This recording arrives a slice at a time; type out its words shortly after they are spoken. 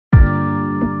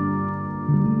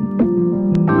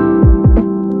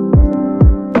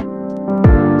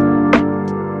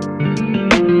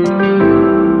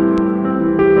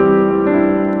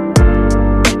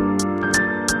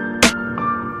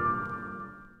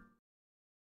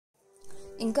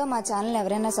ఇంకా మా ఛానల్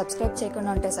ఎవరైనా సబ్స్క్రైబ్ చేయకుండా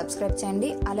ఉంటే సబ్స్క్రైబ్ చేయండి.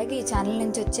 అలాగే ఈ ఛానల్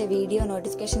నుంచి వచ్చే వీడియో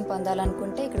నోటిఫికేషన్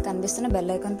పొందాలనుకుంటే ఇక్కడ కనిపిస్తున్న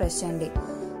బెల్ ఐకాన్ ప్రెస్ చేయండి.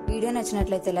 వీడియో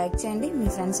నచ్చినట్లయితే లైక్ చేయండి, మీ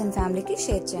ఫ్రెండ్స్ అండ్ ఫ్యామిలీకి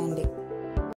షేర్ చేయండి.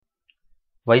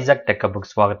 వైజాగ్ టెక్ హబ్కు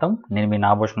స్వాగతం. నేను మీ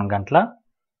నాభూషణం గంట్ల.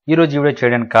 ఈరోజు వీడియో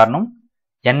చేయడానికి కారణం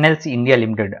NLC ఇండియా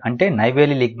లిమిటెడ్ అంటే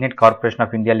Neyveli lignite corporation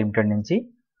of India limited నుంచి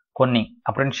కొన్ని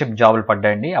అప్రెంటిస్షిప్ జాబులు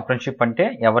పడ్డాయండి. అప్రెంటిస్షిప్ అంటే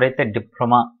ఎవరైతే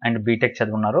డిప్లొమా అండ్ బీటెక్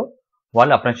చదువున్నారో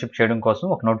వాళ్ళు అప్రెంటిస్షిప్ చేయడం కోసం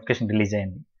ఒక నోటిఫికేషన్ రిలీజ్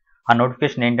అయింది. ఆ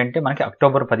నోటిఫికేషన్ ఏంటంటే మనకి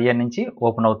అక్టోబర్ 15 నుంచి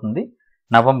ఓపెన్ అవుతుంది.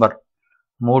 నవంబర్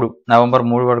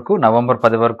 3 వరకు, నవంబర్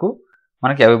 10 వరకు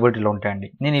మనకి అవైలబిలిటీలో ఉంటాయండి.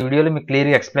 నేను ఈ వీడియోలో మీకు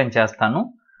క్లియర్గా ఎక్స్ప్లెయిన్ చేస్తాను.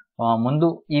 ముందు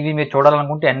ఇవి మీరు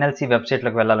చూడాలనుకుంటే NLC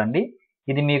వెబ్సైట్లోకి వెళ్ళాలండి.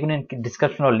 ఇది మీకు నేను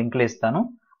డిస్క్రిప్షన్లో లింక్లు ఇస్తాను.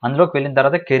 అందులోకి వెళ్ళిన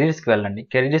తర్వాత కెరీర్స్కి వెళ్ళండి.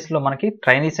 కెరీర్స్లో మనకి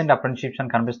ట్రైనీస్ అండ్ అప్రెంటిస్షిప్స్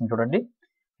అని కనిపిస్తుంది చూడండి.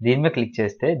 దీని మీద క్లిక్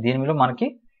చేస్తే దీనిలో మనకి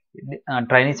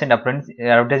trainees and apprentice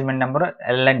advertisement number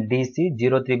LNDC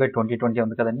 03/2020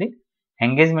 ఉంది కదండి.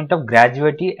 Engagement of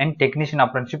gratuity and technician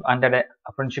apprenticeship under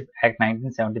apprenticeship act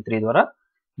 1973 ద్వారా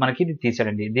మనకి ఇది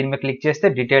తీసాడండి. దీని మీద క్లిక్ చేస్తే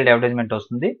డీటెయిల్డ్ అడ్వర్టైజ్మెంట్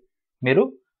వస్తుంది. మీరు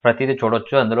ప్రతిదీ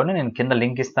చూడొచ్చు. అందులోనే నేను కింద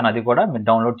లింక్ ఇస్తాను, అది కూడా మీరు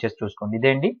డౌన్లోడ్ చేసి చూసుకోండి.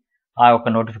 ఇదేంటి ఆ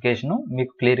యొక్క నోటిఫికేషన్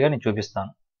మీకు క్లియర్గా నేను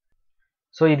చూపిస్తాను.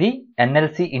 సో ఇది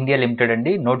NLC ఇండియా లిమిటెడ్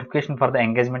అండి. Notification for the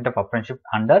engagement of apprenticeship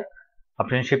under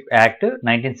apprenticeship act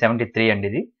 1973 అండి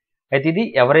ఇది. అయితే ఇది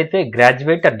ఎవరైతే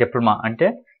గ్రాడ్యుయేట్ ఆర్ డిప్లొమా అంటే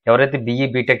ఎవరైతే BE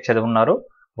బీటెక్ చదువున్నారో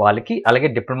వాళ్ళకి, అలాగే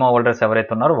డిప్లొమా హోల్డర్స్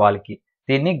ఎవరైతే ఉన్నారో వాళ్ళకి,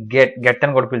 దీన్ని గెట్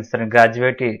అని కూడా పిలుస్తారు,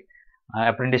 గ్రాడ్యుయేట్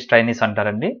అప్రెంటిస్ ట్రైనీస్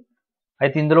అంటారండి.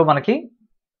 అయితే ఇందులో మనకి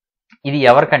ఇది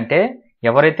ఎవరికంటే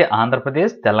ఎవరైతే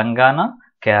ఆంధ్రప్రదేశ్, తెలంగాణ,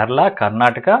 కేరళ,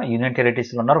 కర్ణాటక, యూనియన్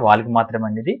టెరిటరీస్లో ఉన్నారో వాళ్ళకి మాత్రమే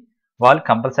అండి ఇది. వాళ్ళు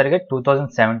కంపల్సరీగా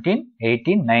 2017,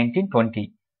 18, 19, 20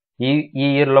 ఈ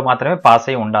ఇయర్లో మాత్రమే పాస్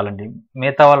అయి ఉండాలండి.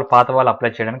 మిగతా వాళ్ళు పాత వాళ్ళు అప్లై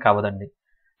చేయడానికి అవ్వదండి.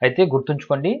 అయితే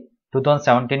గుర్తుంచుకోండి,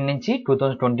 2017 నుంచి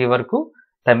 2020 వరకు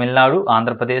తమిళనాడు,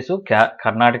 ఆంధ్రప్రదేశ్,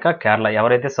 కర్ణాటక, కేరళ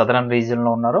ఎవరైతే సదరన్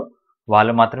రీజియన్లో ఉన్నారో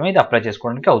వాళ్ళు మాత్రమే ఇది అప్లై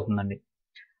చేసుకోవడానికి అవుతుందండి.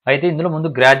 అయితే ఇందులో ముందు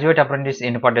గ్రాడ్యుయేట్ అప్రెంటిస్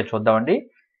ఎన్ని పడ్డాయో చూద్దామండి.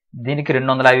 దీనికి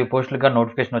 250 పోస్టులుగా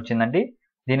నోటిఫికేషన్ వచ్చిందండి.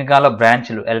 దీని కాల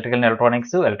బ్రాంచ్లు electrical and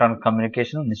electronics, electronic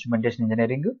communication, instrumentation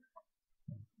engineering,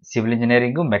 civil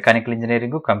engineering, mechanical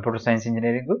engineering, computer science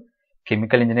engineering,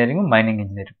 chemical engineering, mining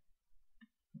engineering.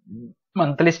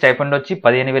 Monthly stipend వచ్చి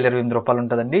 15,028 రూపాయలు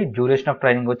ఉంటుందండి. డ్యూరేషన్ ఆఫ్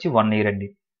ట్రైనింగ్ వచ్చి 1 year అండి.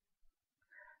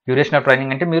 డ్యూరేషన్ ఆఫ్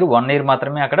ట్రైనింగ్ అంటే మీరు 1 year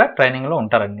మాత్రమే అక్కడ ట్రైనింగ్లో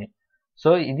ఉంటారండి. సో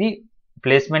ఇది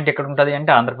ప్లేస్మెంట్ ఎక్కడ ఉంటుంది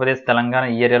అంటే ఆంధ్రప్రదేశ్, తెలంగాణ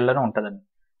ఈ ఏరియాలోనే ఉంటుందండి.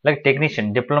 అలాగే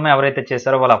టెక్నీషియన్ డిప్లొమా ఎవరైతే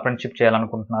చేశారో వాళ్ళు అప్రెంటిస్షిప్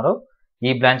చేయాలనుకుంటున్నారో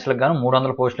ఈ బ్రాంచ్లకు గాను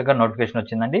 300 పోస్టులుగా నోటిఫికేషన్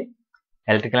వచ్చిందండి.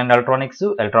 Electrical and electronics,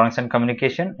 electronics and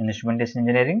communication, instrumentation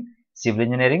engineering, civil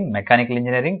engineering, mechanical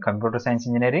engineering, computer science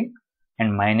engineering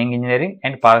and mining engineering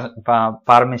and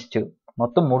pharmacist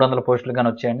మొత్తం 300 పోస్టులుగానే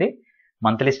వచ్చాయండి.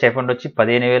 మంత్లీ స్టైపెండ్ వచ్చి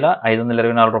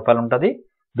 15,524 రూపాయలు ఉంటుంది.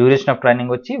 డ్యూరేషన్ ఆఫ్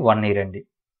ట్రైనింగ్ వచ్చి 1 year అండి.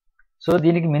 సో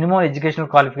దీనికి మినిమం ఎడ్యుకేషనల్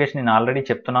క్వాలిఫికేషన్ నేను ఆల్రెడీ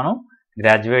చెప్తున్నాను,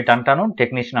 గ్రాడ్యుయేట్ అంటాను,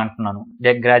 టెక్నీషియన్ అంటున్నాను.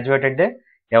 గ్రాడ్యుయేట్ అంటే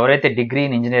ఎవరైతే degree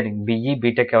in engineering BE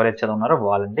BTech ఎవరైతే చదువున్నారో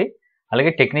వాళ్ళండి.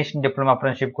 అలాగే టెక్నీషియన్ డిప్లొమా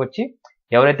అప్రెంటిస్షిప్కి వచ్చి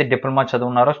ఎవరైతే diploma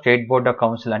చదువున్నారో state board of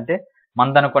council అంటే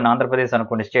మనది అనుకోండి, ఆంధ్రప్రదేశ్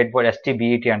అనుకోండి, స్టేట్ బోర్డ్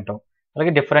STBET అంటాం.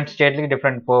 అలాగే డిఫరెంట్ స్టేట్లకి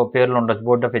డిఫరెంట్ పేర్లు ఉండొచ్చు,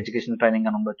 బోర్డ్ ఆఫ్ ఎడ్యుకేషన్ ట్రైనింగ్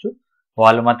అని ఉండొచ్చు,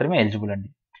 వాళ్ళు మాత్రమే ఎలిజిబుల్ అండి.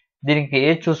 దీనికి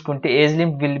ఏజ్ చూసుకుంటే age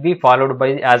limit will be followed by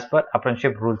as per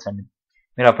apprenticeship rules అండి.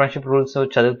 మీరు అప్రెంటిస్షిప్ రూల్స్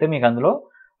చదివితే మీకు అందులో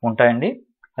ఉంటాయండి.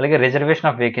 అలాగే రిజర్వేషన్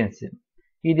ఆఫ్ వేకెన్సీ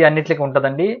ఇది అన్నిటికీ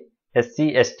ఉంటుందండి. SC,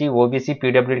 ST, OBC,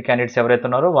 PWD candidates ఎవరైతే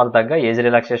ఉన్నారో వాళ్ళ తగ్గ ఏజ్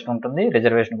రిలాక్సేషన్ ఉంటుంది,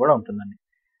 రిజర్వేషన్ కూడా ఉంటుందండి.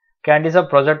 Candidates of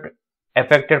project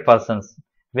affected persons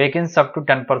vacancy up to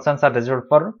 10% are reserved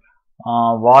for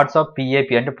wards of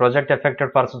PAP అంటే ప్రాజెక్ట్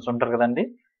ఎఫెక్టెడ్ పర్సన్స్ ఉంటారు కదండి,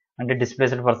 అంటే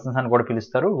డిస్ప్లేస్డ్ పర్సన్స్ అని కూడా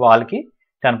పిలుస్తారు, వాళ్ళకి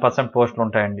 10% పోస్టులు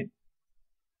ఉంటాయండి.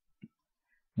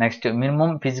 నెక్స్ట్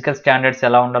మినిమం ఫిజికల్ స్టాండర్డ్స్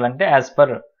ఎలా ఉండాలంటే యాజ్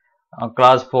పర్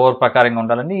క్లాస్ 4 ప్రకారంగా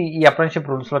ఉండాలండి. ఈ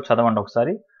అప్రెంటిస్షిప్ రూల్స్లో చదవండి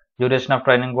ఒకసారి. డ్యూరేషన్ ఆఫ్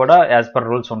ట్రైనింగ్ కూడా యాజ్ పర్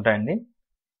రూల్స్ ఉంటాయండి.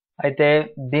 అయితే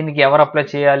దీనికి ఎవరు అప్లై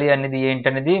చేయాలి అనేది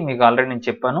ఏంటనేది మీకు ఆల్రెడీ నేను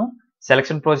చెప్పాను.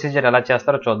 సెలక్షన్ ప్రొసీజర్ ఎలా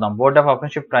చేస్తారో చూద్దాం. Board of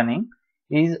apprenticeship training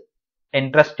is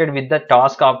interested with the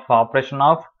task of operation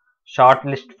of short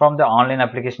list from the online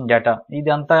application data. ఇది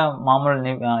అంతా మామూలు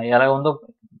ఎలా ఉందో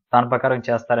దాని ప్రకారం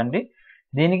చేస్తారండి.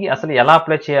 దీనికి అసలు ఎలా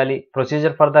అప్లై చేయాలి,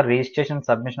 procedure for the registration,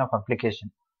 submission of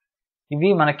application,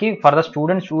 ఇవి మనకి for the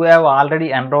students who have already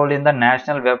enrolled in the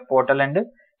national web portal and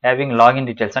having login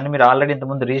details. అంటే మీరు ఆల్రెడీ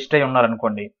ఇంతకుముందు రిజిస్టర్ అయి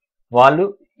ఉన్నారనుకోండి, వాళ్ళు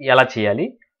ఎలా చేయాలి.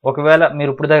 ఒకవేళ మీరు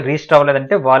ఇప్పుడు దాకా రిజిస్టర్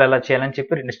అవ్వలేదంటే వాళ్ళు ఎలా చేయాలని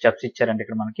చెప్పి 2 స్టెప్స్ ఇచ్చారండి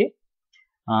ఇక్కడ మనకి.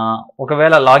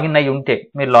 ఒకవేళ లాగిన్ అయ్యి ఉంటే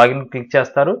మీరు లాగిన్ క్లిక్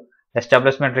చేస్తారు,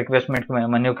 ఎస్టాబ్లిష్మెంట్ రిక్వెస్ట్మెంట్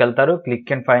మెన్యూకి వెళ్తారు,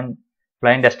 క్లిక్ అండ్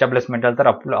ఫైండ్ ఎస్టాబ్లిష్మెంట్ వెళ్తారు,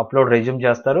 అప్లోడ్ రెజ్యూమ్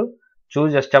చేస్తారు,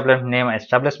 చూజ్ ఎస్టాబ్లిష్మెంట్ నేమ్.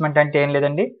 ఎస్టాబ్లిష్మెంట్ అంటే ఏం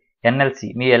లేదండి, NLC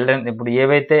మీ ఇప్పుడు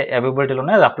ఏవైతే అవైలబిలిటీలు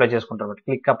ఉన్నాయో అది అప్లై చేసుకుంటారు.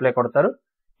 క్లిక్ అప్లై కొడతారు,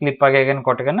 క్లిక్ అగైన్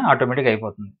కొట్టగానే ఆటోమేటిక్గా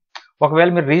అయిపోతుంది. ఒకవేళ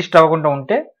మీరు రిజిస్టర్ అవ్వకుండా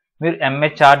ఉంటే మీరు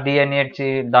MHRDNH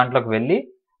దాంట్లోకి వెళ్ళి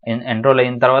ఎన్రోల్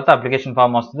అయిన తర్వాత అప్లికేషన్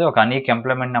ఫామ్ వస్తుంది, ఒక అనీక్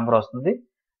ఎంప్లాయ్మెంట్ నెంబర్ వస్తుంది.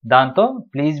 దాంతో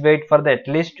please wait for the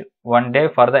at least 1 day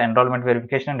for the enrolment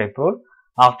verification and approval.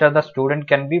 After the student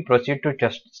can be proceed to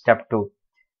step 2.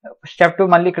 Step 2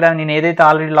 మళ్ళీ ఇక్కడ నేను ఏదైతే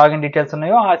ఆల్రెడీ లాగిన్ డీటెయిల్స్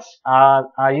ఉన్నాయో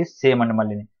అవి సేమ్ అండి.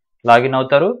 మళ్ళీ లాగిన్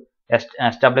అవుతారు,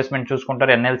 ఎస్టాబ్లిష్మెంట్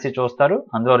చూసుకుంటారు, NLC చూస్తారు,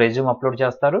 అందులో రెజ్యూమ్ అప్లోడ్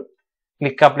చేస్తారు,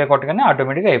 క్లిక్ అప్లై కొట్టగానే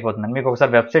ఆటోమేటిక్గా అయిపోతుంది. మీకు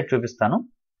ఒకసారి వెబ్సైట్ చూపిస్తాను.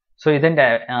 సో ఇదండి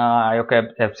ఆ యొక్క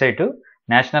website,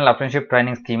 national apprenticeship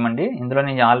training scheme అండి. ఇందులో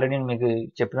నేను ఆల్రెడీ మీకు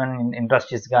చెప్పిన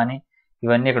ఇండస్ట్రీస్ కానీ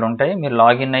ఇవన్నీ ఇక్కడ ఉంటాయి. మీరు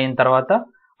లాగిన్ అయిన తర్వాత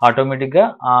ఆటోమేటిక్గా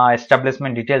ఆ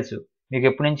ఎస్టాబ్లిష్మెంట్ డీటెయిల్స్ మీకు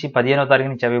ఎప్పటి నుంచి 15వ తారీఖు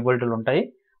నుంచి అవైలబిలిటీలు ఉంటాయి.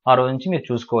 ఆ రోజు నుంచి మీరు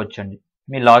చూసుకోవచ్చు అండి.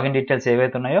 మీ లాగిన్ డీటెయిల్స్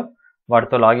ఏవైతే ఉన్నాయో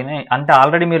వాటితో లాగిన్ అయ్యి, అంటే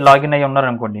ఆల్రెడీ మీరు లాగిన్ అయ్యి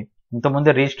ఉన్నారనుకోండి,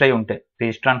 ఇంతకుముందే రిజిస్టర్ అయ్యి ఉంటే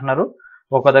రిజిస్టర్ అంటున్నారు,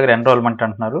 ఒక్కో దగ్గర ఎన్రోల్మెంట్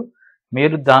అంటున్నారు.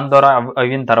 మీరు దాని ద్వారా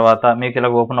అయిన తర్వాత మీకు ఇలా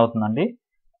ఓపెన్ అవుతుందండి.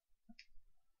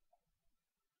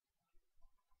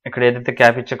 ఇక్కడ ఏదైతే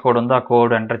క్యాప్చా కోడ్ ఉందో ఆ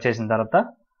కోడ్ ఎంటర్ చేసిన తర్వాత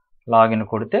లాగిన్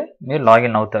కొడితే మీరు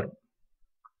లాగిన్ అవుతారు.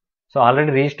 సో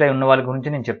ఆల్రెడీ రిజిస్టర్ అయి ఉన్న వాళ్ళ గురించి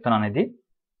నేను చెప్తున్నాను ఇది.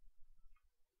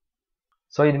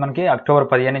 సో ఇది మనకి అక్టోబర్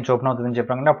 15 నుంచి ఓపెన్ అవుతుందని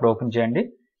చెప్పాం కదా, అప్పుడు ఓపెన్ చేయండి.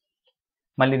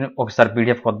 మళ్ళీ ఒకసారి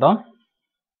PDF వద్దాం.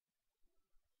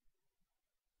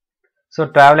 సో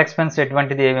ట్రావెల్ ఎక్స్పెన్స్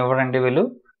ఎటువంటిది ఏమి ఇవ్వరండి వీళ్ళు.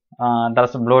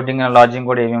 తర్వాత లోడింగ్ లాడ్జింగ్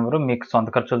కూడా ఏమి ఇవ్వరు, మీకు సొంత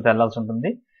ఖర్చులతో వెళ్ళాల్సి ఉంటుంది.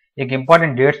 ఇక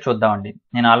ఇంపార్టెంట్ డేట్స్ చూద్దామండి.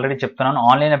 నేను ఆల్రెడీ చెప్తున్నాను,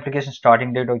 ఆన్లైన్ అప్లికేషన్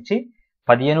స్టార్టింగ్ డేట్ వచ్చి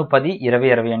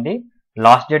 15/10/2020 అండి.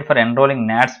 Last date for enrolling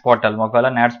NATS portal, ఒకవేళ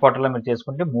నాట్స్ పోర్టల్లో మీరు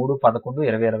చేసుకుంటే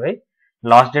 3/11/2020.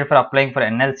 Last date for applying for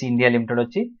NLC India limited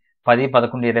వచ్చి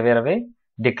 10/11/2020.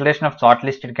 Declaration of short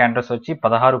listed candidates వచ్చి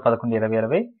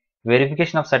 16/11/2020.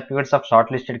 Verification of certificates of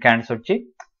short listed candidates వచ్చి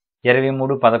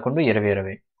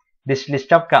 23/11/2020. This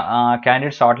list of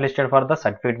candidates shortlisted for the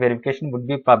certificate verification would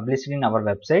be published in our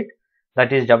website, that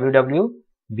is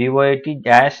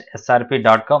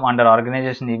www.boit-srp.com under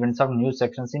organization events of news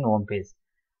sections in home page.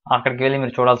 అక్కడికి వెళ్ళి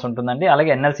మీరు చూడాల్సి ఉంటుందండి. అలాగే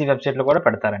NLC వెబ్సైట్లో కూడా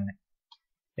పెడతారండి.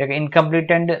 ఇక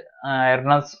incomplete and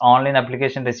ఎర్నల్స్ online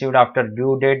application received after due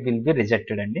date will be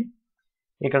rejected అండి.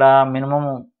 ఇక్కడ మినిమం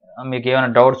మీకు ఏమైనా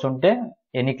డౌట్స్ ఉంటే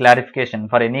any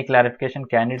clarification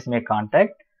candidates may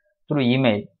contact through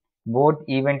email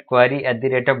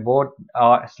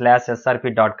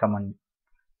boat-query@boat/srp.com అండి.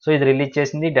 సో ఇది రిలీజ్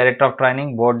చేసింది director of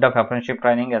training, board of apprenticeship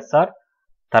training SR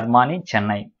ధర్మాని,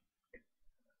 Chennai.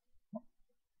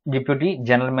 Deputy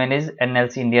general manager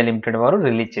NLC India limited వారు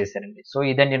release చేశారండి. సో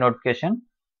ఇదండి నోటిఫికేషన్.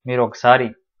 మీరు ఒకసారి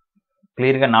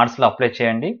క్లియర్గా నాట్స్లో అప్లై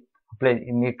చేయండి.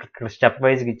 మీకు స్టెప్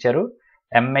వైజ్గా ఇచ్చారు.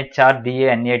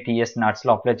 MHRDANATS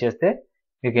నాట్స్లో అప్లై చేస్తే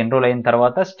మీకు ఎన్రోల్ అయిన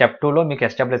తర్వాత స్టెప్ 2లో మీకు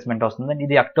ఎస్టాబ్లిష్మెంట్ వస్తుందండి.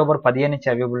 ఇది అక్టోబర్ 15 నుంచి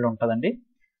అవైలబుల్ ఉంటుందండి.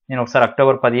 నేను ఒకసారి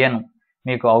అక్టోబర్ 15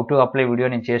 మీకు హౌ టు అప్లై వీడియో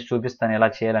నేను చేసి చూపిస్తాను ఎలా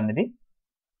చేయాలనేది.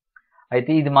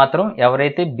 అయితే ఇది మాత్రం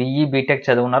ఎవరైతే BE BTech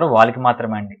చదువున్నారో వాళ్ళకి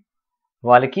మాత్రమే అండి.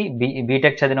 వాళ్ళకి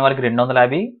BTech చదివిన వాళ్ళకి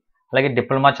 250, అలాగే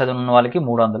డిప్లొమా చదివిన వాళ్ళకి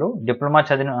 300. డిప్లొమా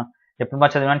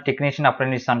చదివిన టెక్నీషియన్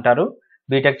అప్రెంటిస్ అంటారు,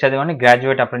 BTech చదివిన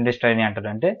గ్రాడ్యుయేట్ అప్రెంటిస్ ట్రైనీ అంటారు,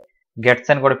 అంటే గెట్స్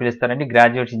అని కూడా పిలుస్తారండి,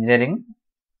 గ్రాడ్యుయేట్ ఇంజనీరింగ్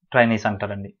ట్రైనీస్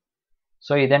అంటారండి.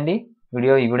 సో ఇదండి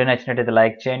వీడియో. ఈ వీడియో నచ్చినట్టయితే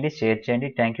లైక్ చేయండి, షేర్ చేయండి.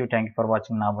 Thank you for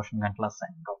watching. నాభూషణ్ గంటల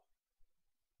సైనింగ్ ఆఫ్.